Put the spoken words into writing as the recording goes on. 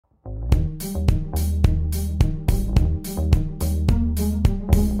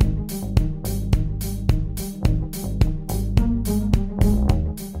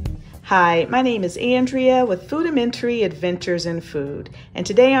Hi, my name is Andrea with Foodamentary Adventures in Food, and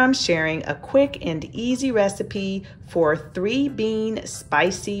today I'm sharing a quick and easy recipe for 3-bean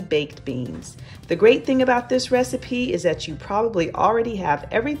spicy baked beans. The great thing about this recipe is that you probably already have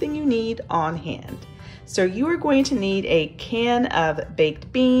everything you need on hand. So you are going to need a can of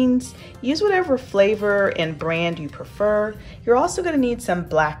baked beans. Use whatever flavor and brand you prefer. You're also going to need some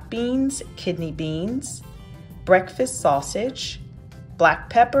black beans, kidney beans, breakfast sausage, black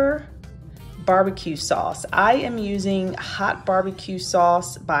pepper, barbecue sauce. I am using hot barbecue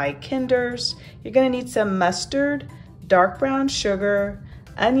sauce by Kinder's. You're going to need some mustard, dark brown sugar,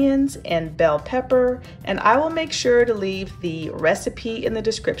 onions, and bell pepper, and I will make sure to leave the recipe in the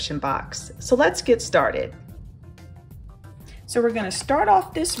description box. So let's get started. So we're going to start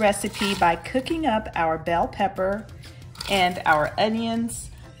off this recipe by cooking up our bell pepper and our onions.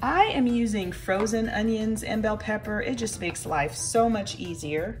 I am using frozen onions and bell pepper. It just makes life so much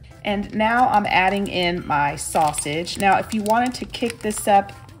easier. And now I'm adding in my sausage. Now, if you wanted to kick this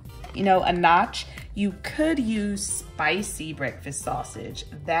up, a notch, you could use spicy breakfast sausage.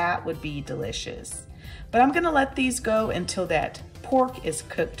 That would be delicious. But I'm gonna let these go until that pork is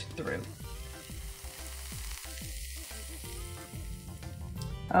cooked through.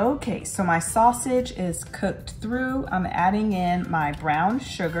 Okay, so my sausage is cooked through. I'm adding in my brown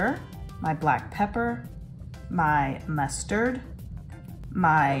sugar, my black pepper, my mustard,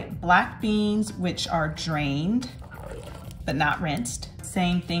 my black beans, which are drained, but not rinsed.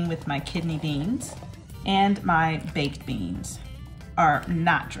 Same thing with my kidney beans, and my baked beans are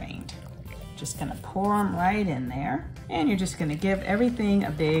not drained. Just gonna pour them right in there, and you're just gonna give everything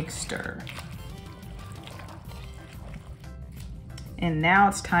a big stir. And now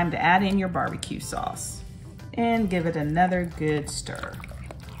it's time to add in your barbecue sauce and give it another good stir.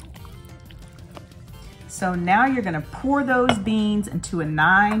 So now you're gonna pour those beans into a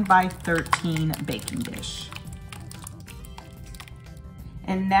 9x13 baking dish.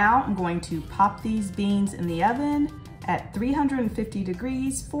 And now I'm going to pop these beans in the oven at 350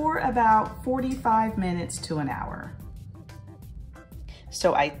 degrees for about 45 minutes to an hour.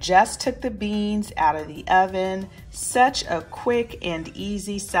 So I just took the beans out of the oven. Such a quick and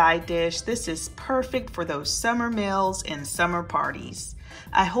easy side dish. This is perfect for those summer meals and summer parties.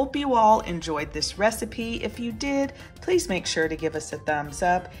 I hope you all enjoyed this recipe. If you did, please make sure to give us a thumbs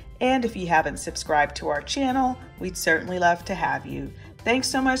up. And if you haven't subscribed to our channel, we'd certainly love to have you. Thanks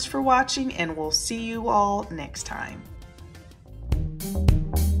so much for watching, and we'll see you all next time.